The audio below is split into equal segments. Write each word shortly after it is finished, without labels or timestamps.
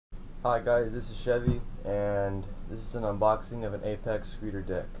Hi guys, this is Chevy, and this is an unboxing of an Apex Scooter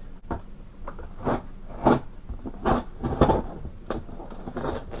deck. I'm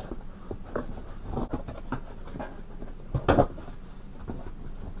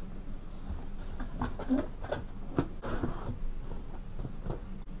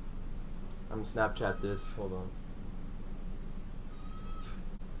gonna Snapchat this, hold on.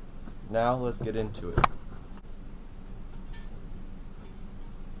 Now let's get into it.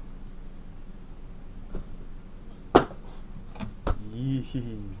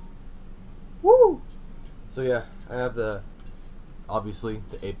 Yee. Woo! So yeah, I have obviously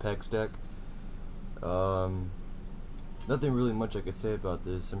the Apex deck. Nothing really much I could say about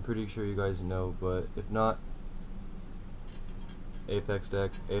this. I'm pretty sure you guys know, but if not, Apex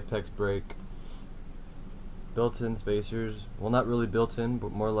deck, Apex brake, built-in spacers. Well, not really built-in,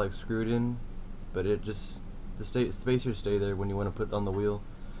 but more like screwed in. But the spacers stay there when you want to put it on the wheel.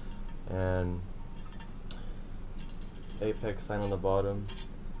 And Apex sign on the bottom,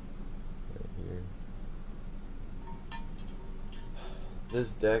 right here.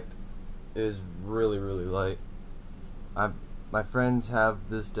 This deck is really light. My friends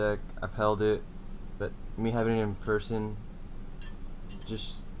have this deck. I've held it, but me having it in person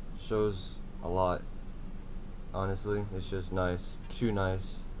just shows a lot. Honestly, it's just nice, too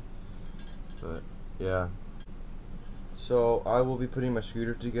nice. But yeah. So I will be putting my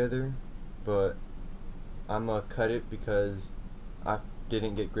scooter together, but I'm gonna cut it because I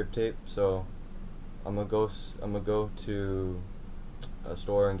didn't get grip tape. So I'm gonna go to a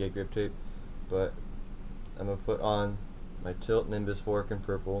store and get grip tape. But I'm gonna put on my Tilt Nimbus fork in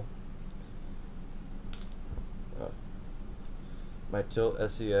purple, my Tilt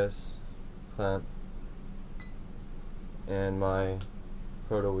SES clamp, and my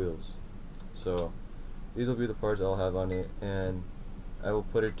Proto wheels. So these will be the parts I'll have on it, and I will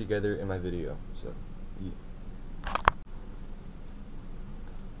put it together in my video. So yeah.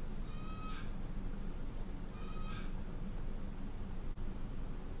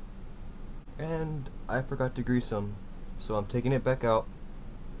 And I forgot to grease them, so I'm taking it back out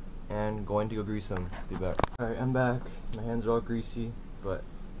and going to go grease them. Be back. Alright, I'm back. My hands are all greasy, but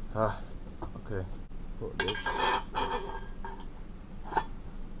okay.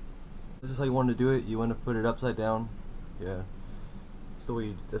 This is how you want to do it. You want to put it upside down. Yeah,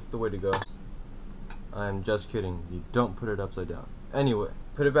 that's the way to go. I'm just kidding. You don't put it upside down. Anyway,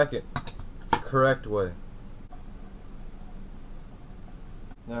 put it back in. Correct way.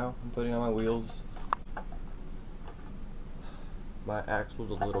 Now I'm putting on my wheels. My axle's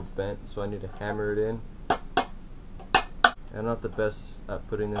a little bent, so I need to hammer it in. I'm not the best at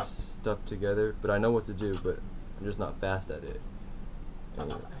putting this stuff together, but I know what to do, but I'm just not fast at it.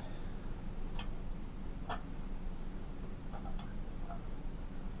 Anyway.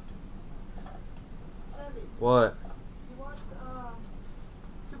 What? You want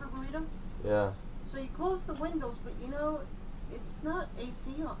Super Burrito? Yeah. So you close the windows, but you know, it's not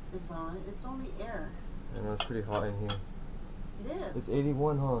AC is on, it's only air. I know it's pretty hot in here. It is. It's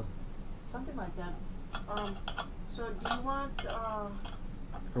 81, huh? Something like that. So do you want,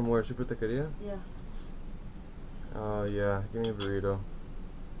 From where? Super Taqueria? Yeah. Yeah. Give me a burrito.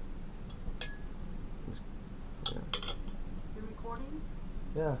 Yeah. You're recording?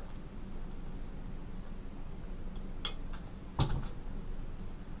 Yeah.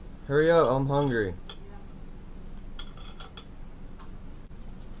 Hurry up, I'm hungry. Yeah.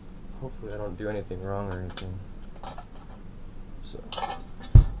 Hopefully I don't do anything wrong or anything.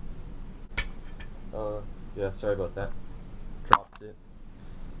 So, yeah, sorry about that. Dropped it.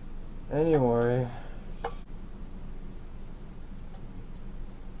 Anyway.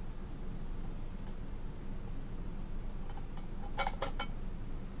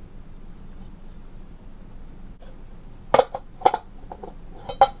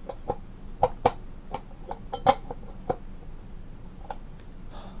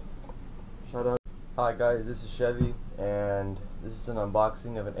 Shout out. Hi guys, this is Chevy, and this is an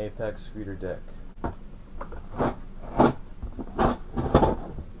unboxing of an Apex Scooter deck.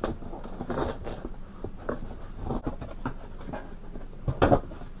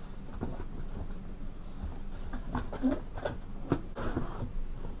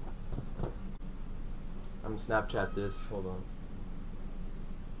 I'm gonna Snapchat this, hold on.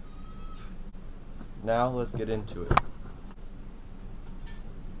 Now let's get into it.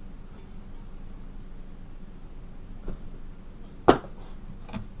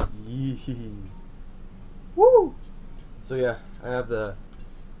 Yee. Woo! So yeah, I have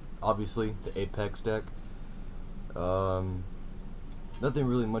obviously the Apex deck. Nothing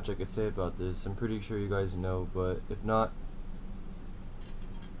really much I could say about this. I'm pretty sure you guys know, but if not,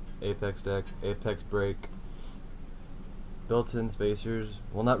 Apex deck, Apex brake, built-in spacers.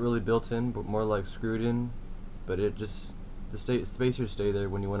 Well, not really built-in, but more like screwed in. But it just spacers stay there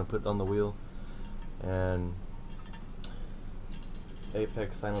when you want to put it on the wheel. And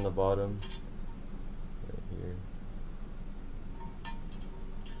Apex sign on the bottom, right here.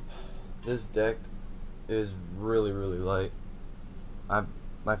 This deck is really light.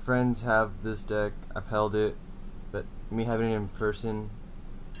 My friends have this deck. I've held it, but me having it in person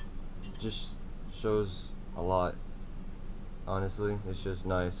just shows a lot. Honestly, it's just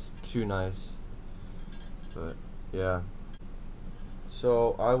nice, too nice. But yeah.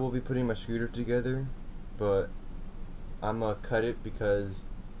 So I will be putting my scooter together, but I'm gonna cut it because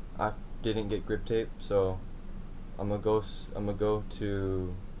I didn't get grip tape. So I'm gonna go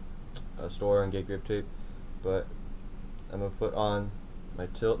to a store and get grip tape, but I'm gonna put on my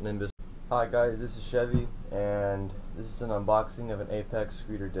Tilt Nimbus. Hi guys, this is Chevy, and this is an unboxing of an Apex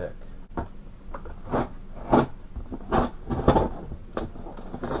scooter deck.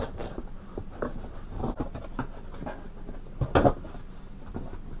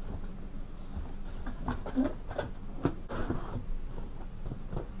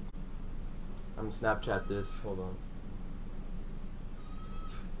 I'm gonna Snapchat this, hold on.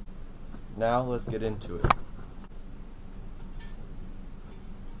 Now let's get into it.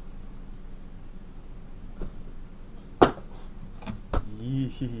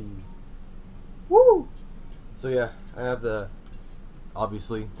 Yee. Woo! So yeah, I have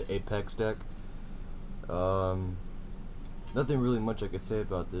obviously the Apex deck. Nothing really much I could say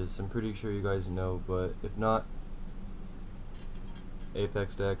about this. I'm pretty sure you guys know, but if not,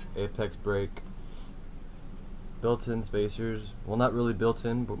 Apex deck, Apex brake, built-in spacers. Well, not really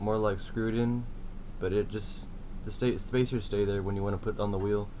built-in, but more like screwed in. But it just spacers stay there when you want to put it on the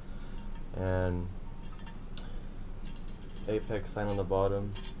wheel. And Apex sign on the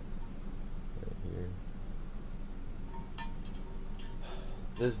bottom, right here.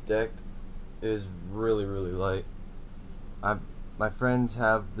 This deck is really light. My friends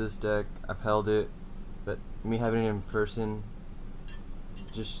have this deck. I've held it, but me having it in person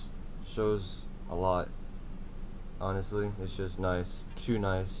just shows a lot. Honestly, it's just nice, too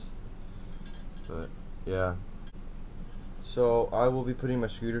nice. But yeah. So I will be putting my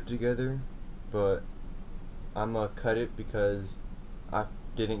scooter together, but I'm gonna cut it because I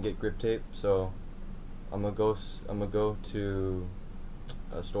didn't get grip tape. So I'm gonna go to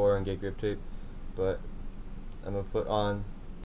a store and get grip tape, but I'm gonna put on